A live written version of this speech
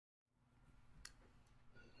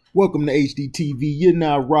Welcome to HDTV. You're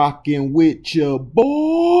now rocking with your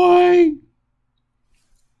boy.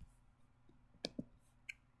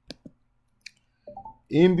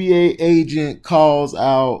 NBA agent calls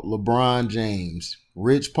out LeBron James.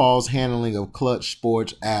 Rich Paul's handling of clutch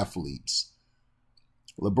sports athletes.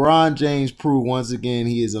 LeBron James proved once again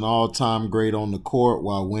he is an all-time great on the court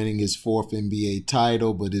while winning his fourth NBA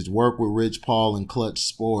title, but his work with Rich Paul in clutch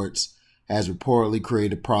sports has reportedly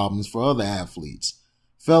created problems for other athletes.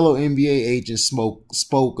 Fellow NBA agents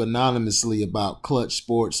spoke anonymously about clutch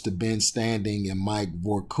sports to Ben Standing and Mike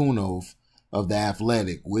Vorkunov of The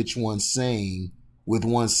Athletic, with one saying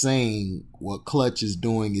what Clutch is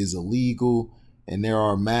doing is illegal and there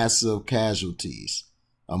are massive casualties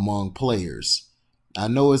among players. I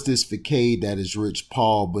know it's this facade that is Rich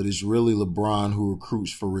Paul, but it's really LeBron who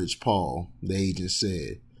recruits for Rich Paul, the agent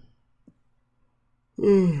said.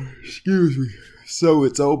 Excuse me. So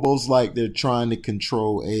it's almost like they're trying to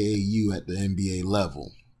control AAU at the NBA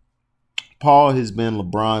level. Paul has been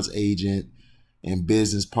LeBron's agent and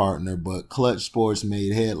business partner, but Clutch Sports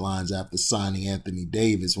made headlines after signing Anthony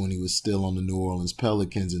Davis when he was still on the New Orleans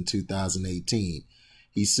Pelicans in 2018.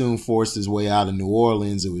 He soon forced his way out of New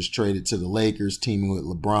Orleans and was traded to the Lakers, teaming with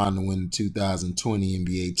LeBron to win the 2020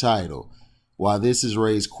 NBA title. While this has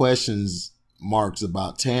raised questions marks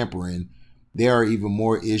about tampering, there are even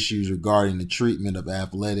more issues regarding the treatment of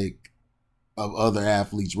other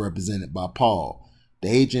athletes represented by Paul. The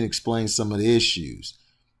agent explained some of the issues.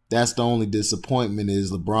 That's the only disappointment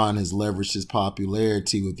is LeBron has leveraged his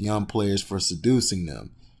popularity with young players for seducing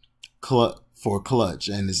them for clutch,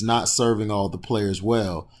 and is not serving all the players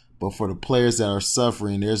well. But for the players that are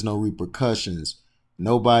suffering, there's no repercussions.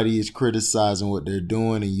 Nobody is criticizing what they're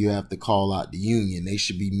doing, and you have to call out the union. They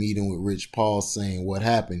should be meeting with Rich Paul saying, what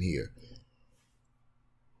happened here?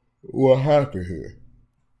 What happened here?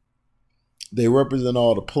 They represent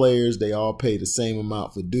all the players. They all pay the same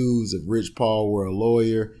amount for dues. If Rich Paul were a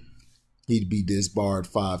lawyer, he'd be disbarred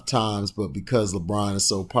 5 times. But because LeBron is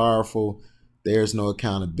so powerful, there's no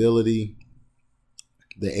accountability.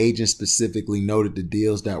 The agent specifically noted the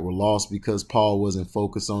deals that were lost because Paul wasn't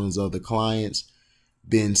focused on his other clients.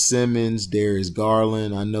 Ben Simmons, Darius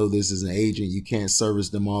Garland. I know this is an agent. You can't service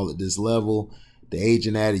them all at this level. The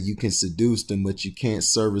agent added, you can seduce them, but you can't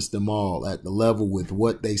service them all at the level with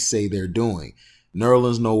what they say they're doing.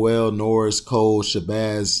 Nerlens Noel, Norris Cole,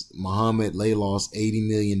 Shabazz Muhammad, they lost $80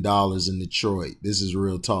 million in Detroit. This is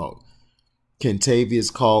real talk.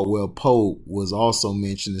 Kentavious Caldwell-Pope was also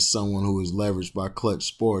mentioned as someone who was leveraged by Clutch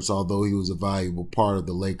Sports, although he was a valuable part of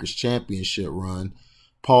the Lakers championship run.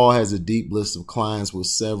 Paul has a deep list of clients with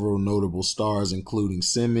several notable stars, including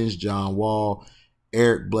Simmons, John Wall,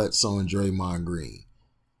 Eric Bledsoe, and Draymond Green.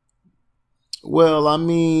 Well, I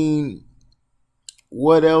mean,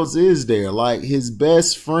 what else is there? Like his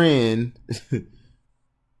best friend,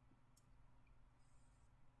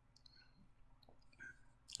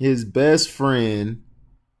 his best friend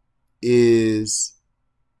is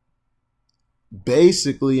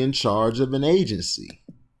basically in charge of an agency.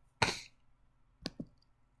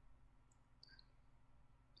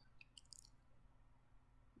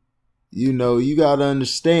 You know, you got to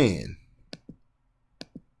understand.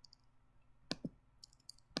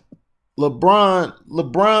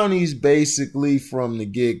 Lebrownies basically from the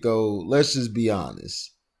get-go, let's just be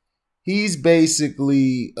honest. He's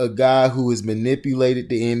basically a guy who has manipulated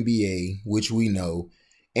the NBA, which we know,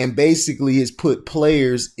 and basically has put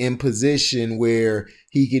players in position where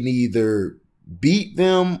he can either beat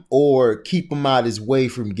them or keep them out his way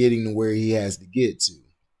from getting to where he has to get to.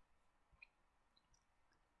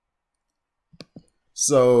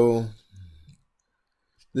 So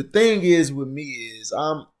the thing is with me is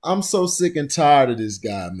I'm so sick and tired of this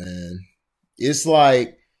guy, man. It's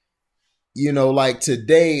like, you know, like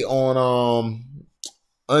today on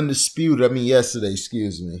yesterday,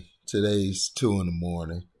 excuse me. Today's 2 in the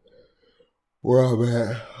morning. Where I'm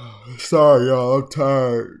at. Sorry, y'all. I'm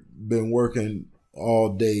tired. Been working all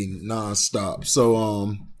day nonstop.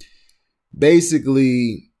 So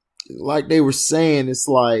basically, like they were saying, it's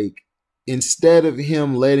like instead of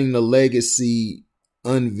him letting the legacy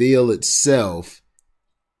unveil itself,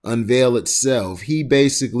 he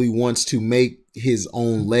basically wants to make his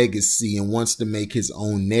own legacy and wants to make his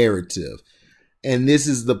own narrative. And this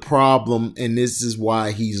is the problem, and this is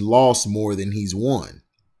why he's lost more than he's won.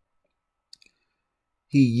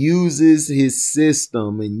 He uses his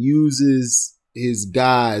system and uses his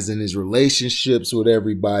guys and his relationships with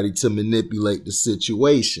everybody to manipulate the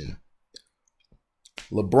situation.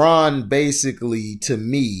 LeBron basically, to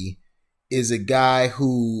me, is a guy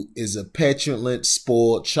who is a petulant,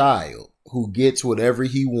 spoiled child who gets whatever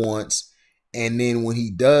he wants And then when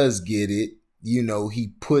he does get it, you know,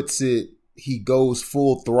 he goes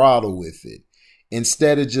full throttle with it.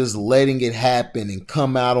 Instead of just letting it happen and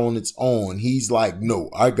come out on its own, he's like, no,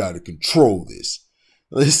 I got to control this.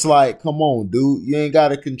 It's like, come on, dude, you ain't got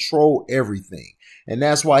to control everything. And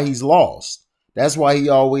that's why he's lost. That's why he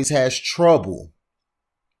always has trouble.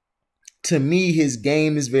 To me, his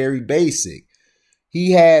game is very basic.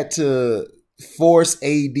 He had to force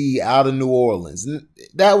AD out of New Orleans.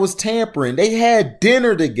 That was tampering. They had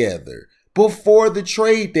dinner together before the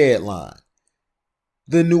trade deadline.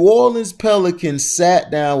 The New Orleans Pelicans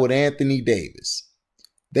sat down with Anthony Davis.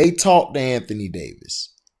 They talked to Anthony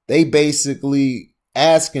Davis. They basically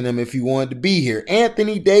asking him if he wanted to be here.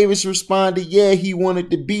 Anthony Davis responded, yeah, he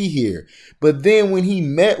wanted to be here. But then when he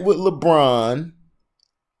met with LeBron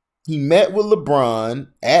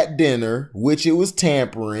at dinner, which it was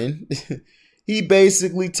tampering. He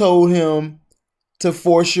basically told him to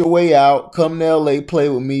force your way out, come to LA, play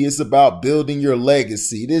with me. It's about building your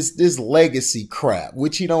legacy. This legacy crap,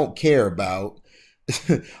 which he don't care about.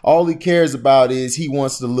 All he cares about is he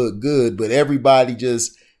wants to look good, but everybody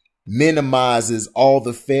just minimizes all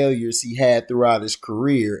the failures he had throughout his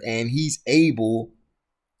career, and he's able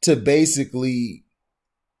to basically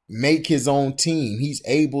make his own team. He's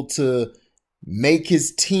able to make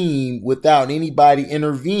his team without anybody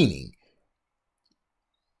intervening.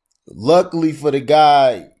 Luckily for the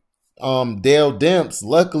guy, Dale Demps,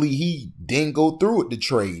 luckily he didn't go through with the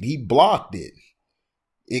trade. He blocked it.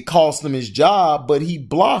 It cost him his job, but he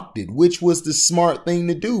blocked it, which was the smart thing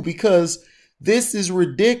to do because this is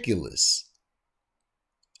ridiculous.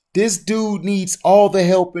 This dude needs all the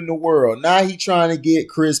help in the world. Now he trying to get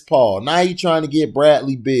Chris Paul. Now he trying to get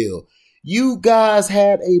Bradley Beal. You guys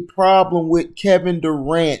had a problem with Kevin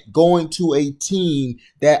Durant going to a team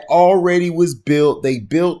that already was built. They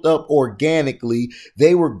built up organically.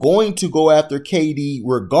 They were going to go after KD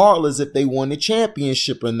regardless if they won the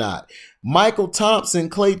championship or not. Michael Thompson,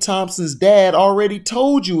 Klay Thompson's dad, already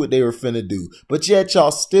told you what they were finna do. But yet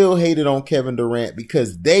y'all still hated on Kevin Durant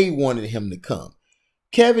because they wanted him to come.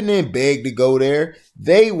 Kevin didn't beg to go there.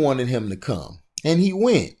 They wanted him to come. And he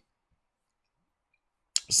went.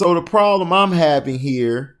 So the problem I'm having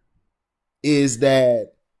here is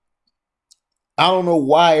that I don't know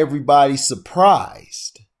why everybody's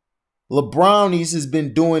surprised. Lebrownies has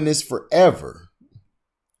been doing this forever.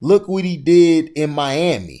 Look what he did in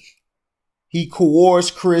Miami. He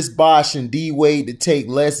coerced Chris Bosh and D Wade to take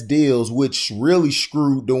less deals, which really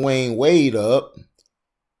screwed Dwayne Wade up,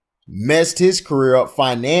 messed his career up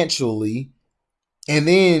financially. And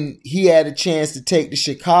then he had a chance to take the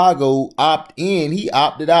Chicago, opt in. He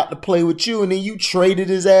opted out to play with you, and then you traded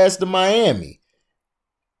his ass to Miami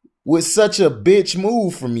with such a bitch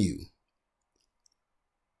move from you.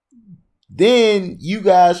 Then you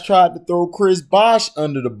guys tried to throw Chris Bosh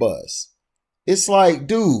under the bus. It's like,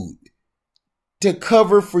 dude, to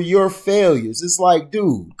cover for your failures. It's like,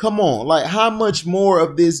 dude, come on. Like, how much more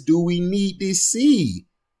of this do we need to see?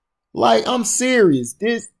 Like, I'm serious.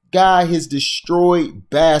 This guy has destroyed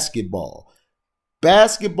basketball.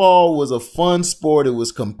 Basketball was a fun sport. It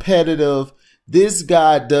was competitive. This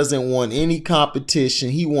guy doesn't want any competition.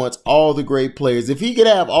 He wants all the great players. If he could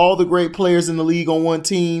have all the great players in the league on one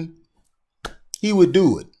team, he would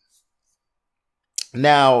do it.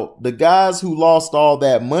 Now, the guys who lost all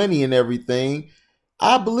that money and everything,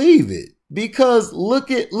 I believe it. Because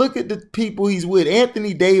look at the people he's with.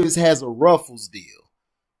 Anthony Davis has a Ruffles deal.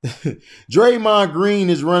 Draymond Green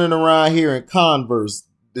is running around here in Converse.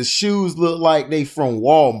 The shoes look like they from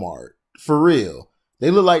Walmart. For real. They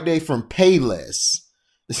look like they from Payless.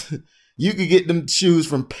 You could get them shoes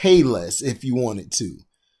from Payless if you wanted to.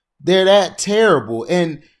 They're that terrible.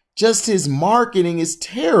 And just his marketing is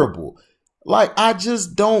terrible. Like, I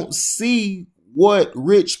just don't see what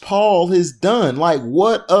Rich Paul has done. Like,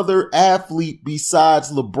 what other athlete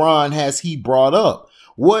besides LeBron has he brought up?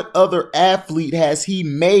 What other athlete has he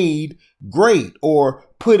made great or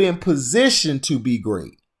put in position to be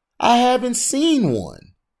great? I haven't seen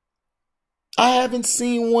one. I haven't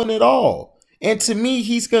seen one at all. And to me,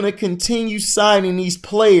 he's going to continue signing these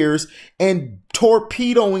players and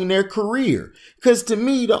torpedoing their career. Because to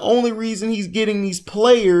me, the only reason he's getting these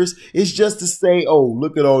players is just to say, oh,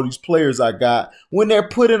 look at all these players I got, when they're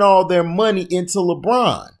putting all their money into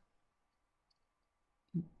LeBron.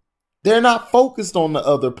 They're not focused on the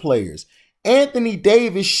other players. Anthony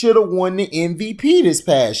Davis should have won the MVP this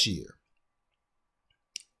past year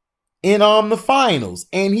in the finals,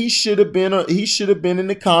 and he should have been in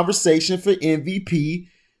the conversation for MVP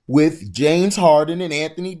with James Harden and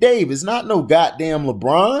Anthony Davis. Not no goddamn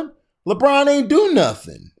LeBron. LeBron ain't do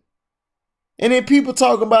nothing. And then people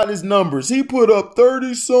talking about his numbers. He put up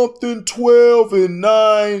 30-something, 12 and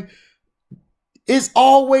 9. It's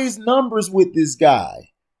always numbers with this guy.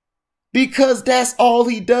 Because that's all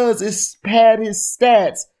he does is pad his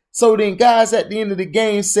stats. So then guys at the end of the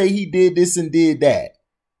game say he did this and did that.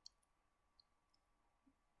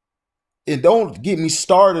 And don't get me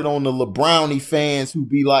started on the Lebrownie fans who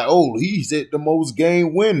be like, oh, he's at the most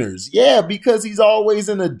game winners. Yeah, because he's always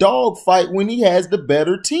in a dogfight when he has the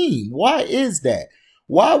better team. Why is that?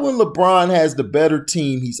 Why when LeBron has the better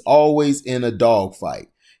team, he's always in a dogfight?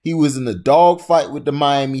 He was in a dogfight with the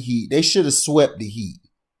Miami Heat. They should have swept the Heat.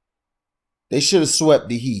 They should have swept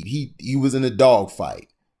the Heat. He was in a dogfight.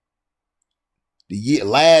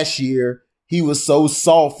 Last year, he was so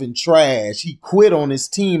soft and trash. He quit on his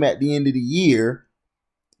team at the end of the year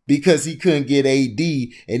because he couldn't get AD.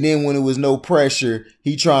 And then when it was no pressure,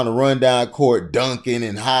 he trying to run down court, dunking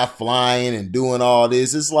and high flying and doing all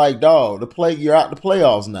this. It's like, dog, you're out the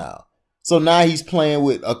playoffs now. So now he's playing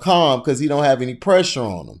with a calm because he don't have any pressure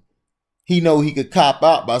on him. He know he could cop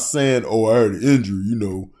out by saying, oh, I had an injury,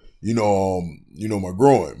 my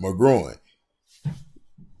groin.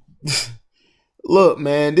 Look,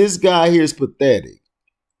 man, this guy here is pathetic.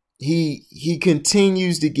 He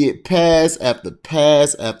continues to get pass after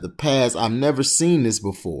pass after pass. I've never seen this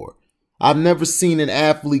before. I've never seen an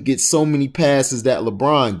athlete get so many passes that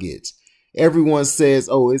LeBron gets. Everyone says,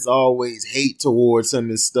 oh, it's always hate towards him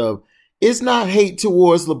and stuff. It's not hate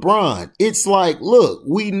towards LeBron. It's like, look,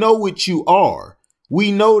 we know what you are.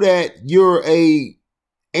 We know that you're a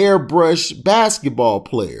airbrush basketball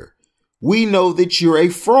player. We know that you're a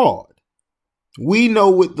fraud. We know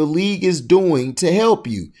what the league is doing to help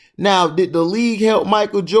you. Now, did the league help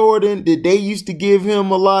Michael Jordan? Did they used to give him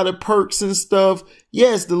a lot of perks and stuff?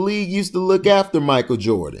 Yes, the league used to look after Michael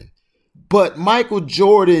Jordan. But Michael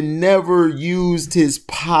Jordan never used his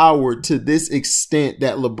power to this extent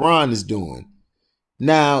that LeBron is doing.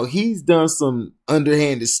 Now, he's done some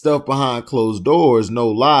underhanded stuff behind closed doors. No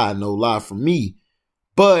lie from me.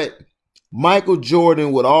 But Michael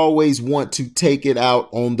Jordan would always want to take it out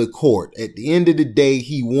on the court. At the end of the day,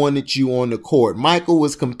 he wanted you on the court. Michael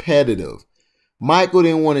was competitive. Michael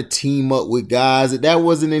didn't want to team up with guys. That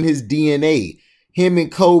wasn't in his DNA. Him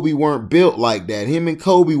and Kobe weren't built like that. Him and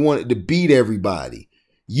Kobe wanted to beat everybody.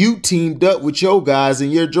 You teamed up with your guys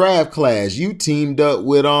in your draft class. You teamed up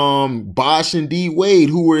with Bosh and D Wade,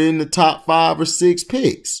 who were in the top 5 or 6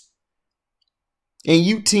 picks. And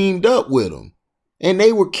you teamed up with them. And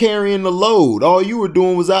they were carrying the load. All you were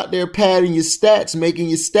doing was out there padding your stats, making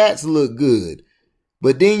your stats look good.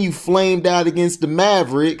 But then you flamed out against the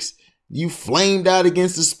Mavericks. You flamed out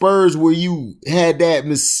against the Spurs where you had that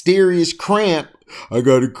mysterious cramp. I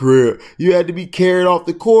got a cramp. You had to be carried off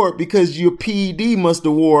the court because your PED must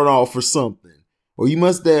have worn off or something. Or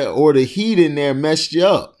the heat in there messed you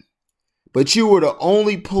up. But you were the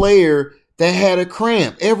only player that had a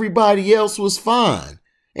cramp. Everybody else was fine.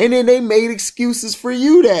 And then they made excuses for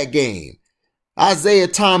you that game. Isaiah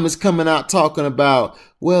Thomas coming out talking about,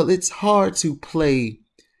 well, it's hard to play,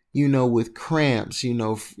 with cramps,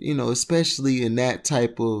 especially in that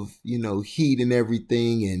type of, heat and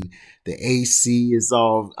everything. And the AC is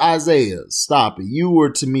all. Isaiah, stop it. You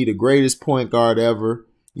were, to me, the greatest point guard ever.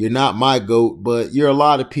 You're not my GOAT, but you're a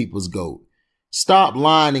lot of people's GOAT. Stop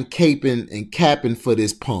lying and capping for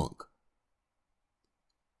this punk.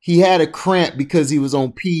 He had a cramp because he was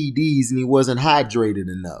on PEDs and he wasn't hydrated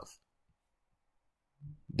enough.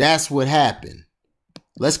 That's what happened.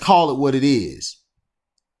 Let's call it what it is.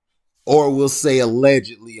 Or we'll say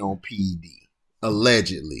allegedly on PED.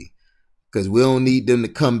 Allegedly. Because we don't need them to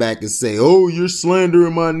come back and say, oh, you're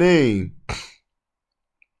slandering my name.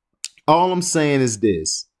 All I'm saying is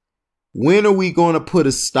this. When are we going to put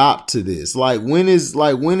a stop to this? When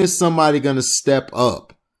is somebody going to step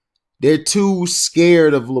up? They're too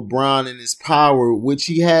scared of LeBron and his power, which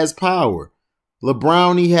he has power.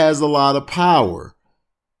 Lebrownie has a lot of power.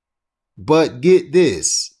 But get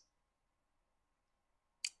this.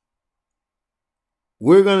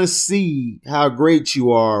 We're going to see how great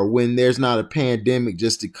you are when there's not a pandemic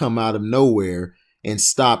just to come out of nowhere and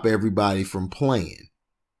stop everybody from playing.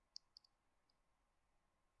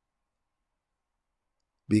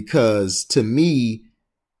 Because to me,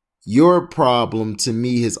 your problem to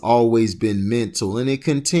me has always been mental, and it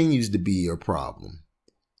continues to be your problem.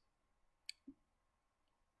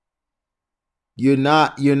 You're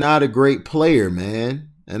not a great player, man.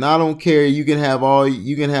 And I don't care. You can have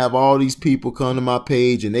all these people come to my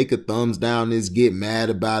page and they could thumbs down this, get mad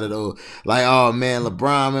about it, or like, oh man,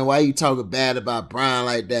 LeBron, man, why you talking bad about Brian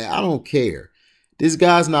like that? I don't care. This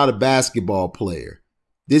guy's not a basketball player.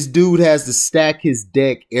 This dude has to stack his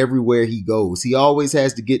deck everywhere he goes. He always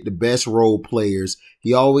has to get the best role players.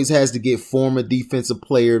 He always has to get former defensive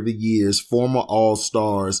player of the years, former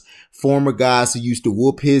all-stars, former guys who used to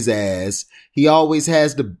whoop his ass. He always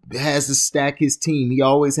has to stack his team. He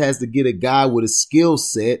always has to get a guy with a skill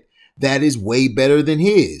set that is way better than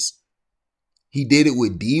his. He did it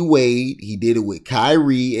with D Wade, he did it with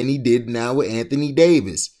Kyrie, and he did it now with Anthony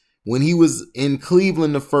Davis. When he was in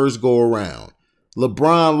Cleveland the first go around,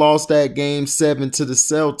 LeBron lost that game 7 to the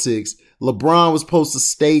Celtics. LeBron was supposed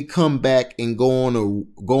to come back and go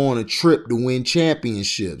on a trip to win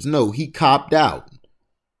championships. No, he copped out.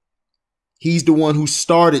 He's the one who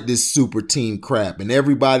started this super team crap. And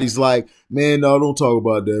everybody's like, man, no, don't talk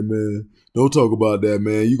about that, man. Don't talk about that,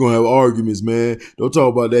 man. You're going to have arguments, man. Don't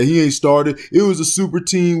talk about that. He ain't started. It was a super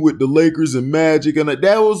team with the Lakers and Magic. And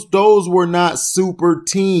those were not super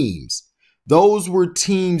teams. Those were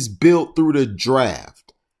teams built through the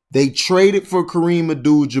draft. They traded for Kareem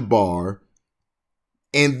Abdul-Jabbar,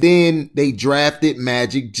 and then they drafted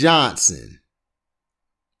Magic Johnson.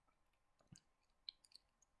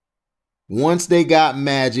 Once they got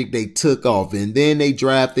Magic, they took off, and then they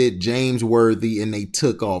drafted James Worthy, and they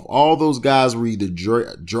took off. All those guys were either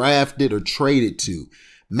drafted or traded to.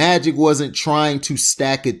 Magic wasn't trying to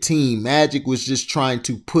stack a team. Magic was just trying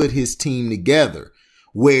to put his team together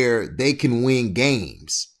where they can win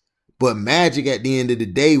games. But Magic at the end of the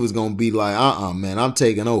day was going to be like, man, I'm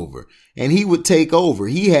taking over. And he would take over.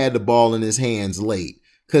 He had the ball in his hands late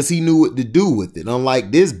because he knew what to do with it.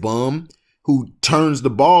 Unlike this bum who turns the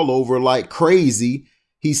ball over like crazy.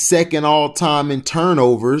 He's second all time in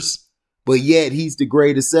turnovers, but yet he's the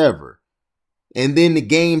greatest ever. And then the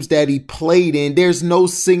games that he played in, there's no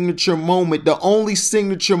signature moment. The only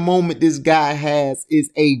signature moment this guy has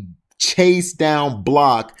is a chase down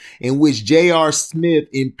block in which J.R. Smith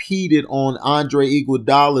impeded on Andre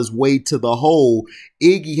Iguodala's way to the hole.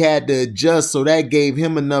 Iggy had to adjust, so that gave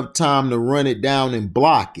him enough time to run it down and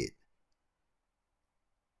block it.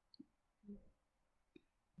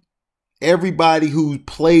 Everybody who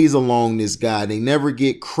plays along this guy, they never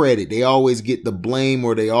get credit. They always get the blame,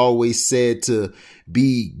 or they always said to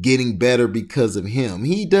be getting better because of him.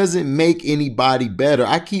 He doesn't make anybody better.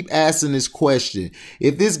 I keep asking this question.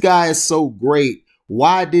 If this guy is so great,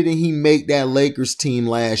 why didn't he make that Lakers team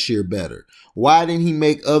last year better? Why didn't he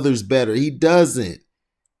make others better? He doesn't.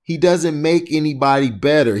 He doesn't make anybody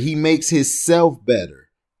better. He makes himself better.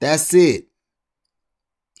 That's it.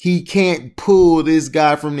 He can't pull this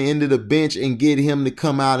guy from the end of the bench and get him to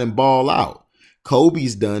come out and ball out.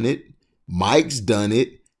 Kobe's done it. Mike's done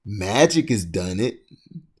it. Magic has done it.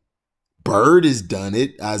 Bird has done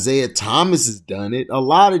it. Isaiah Thomas has done it. A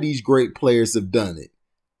lot of these great players have done it.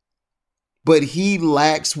 But he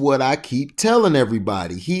lacks what I keep telling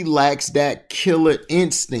everybody. He lacks that killer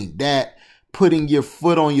instinct, that putting your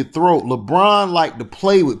foot on your throat. LeBron liked to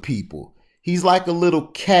play with people. He's like a little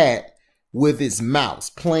cat with its mouse,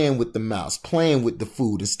 playing with the mouse, playing with the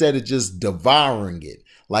food, instead of just devouring it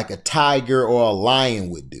like a tiger or a lion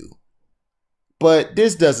would do. But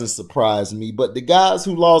this doesn't surprise me. But the guys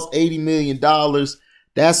who lost $80 million,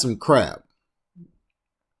 that's some crap.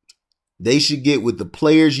 They should get with the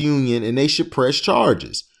players union and they should press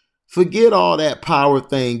charges. Forget all that power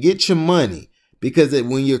thing. Get your money. Because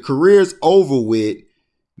when your career's over with,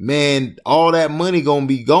 man, all that money gonna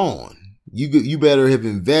be gone. You better have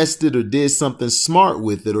invested or did something smart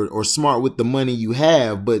with it, or smart with the money you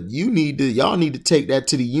have. But y'all need to take that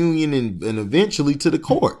to the union and eventually to the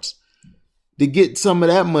courts to get some of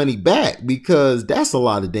that money back, because that's a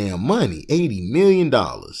lot of damn money. $80 million.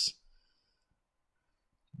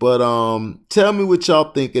 But tell me what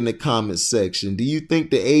y'all think in the comments section. Do you think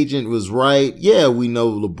the agent was right? Yeah, we know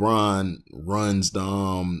LeBron runs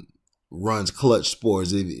Clutch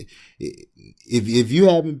Sports. If you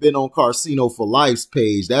haven't been on Casino for Life's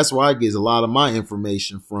page, that's where I get a lot of my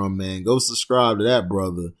information from, man. Go subscribe to that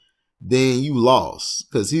brother. Then you lost,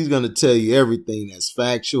 because he's going to tell you everything that's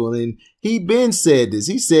factual. And he been said this.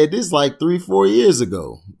 He said this like 3-4 years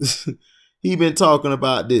ago. He been talking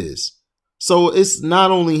about this. So it's not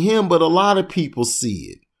only him, but a lot of people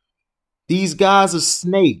see it. These guys are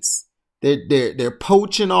snakes. They're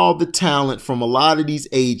poaching all the talent from a lot of these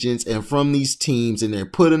agents and from these teams, and they're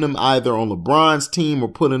putting them either on LeBron's team or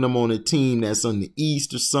putting them on a team that's on the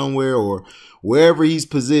East or somewhere, or wherever he's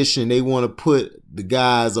positioned. They want to put the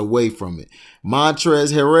guys away from it.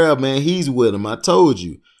 Montrezl Harrell, man, he's with him. I told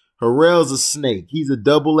you. Harrell's a snake. He's a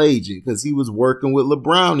double agent because he was working with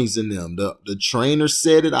Lebrownies and them. The trainer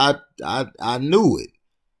said it. I knew it,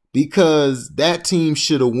 because that team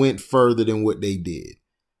should have went further than what they did.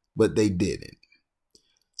 But they didn't.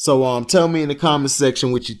 So tell me in the comment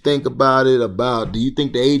section what you think about it. Do you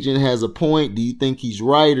think the agent has a point? Do you think he's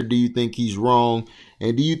right, or do you think he's wrong?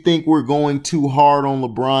 And do you think we're going too hard on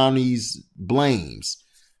Lebrownies' blames?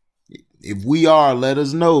 If we are, let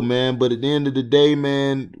us know, man. But at the end of the day,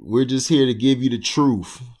 man, we're just here to give you the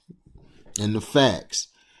truth and the facts.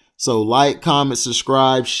 So like, comment,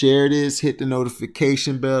 subscribe, share this, hit the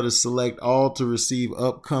notification bell to select all to receive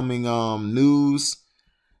upcoming news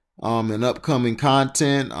and upcoming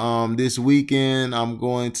content. This weekend I'm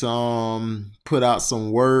going to put out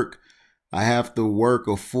some work. I have to work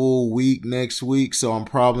a full week next week, so I'm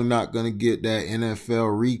probably not going to get that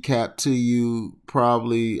NFL recap to you.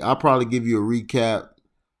 I'll probably give you a recap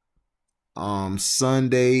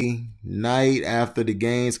Sunday night after the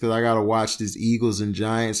games, because I got to watch this Eagles and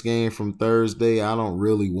Giants game from Thursday. I don't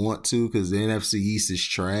really want to, because the NFC East is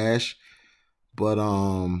trash. But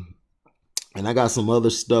and I got some other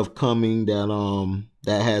stuff coming that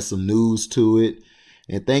has some news to it.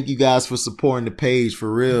 And thank you guys for supporting the page,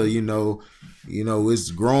 for real. You know,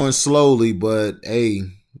 it's growing slowly, but hey,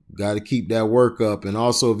 got to keep that work up. And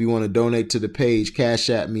also, if you want to donate to the page, cash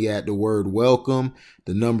at me at the word welcome,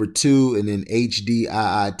 the number 2, and then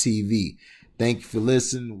HDIITV. Thank you for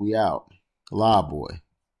listening. We out. Live boy.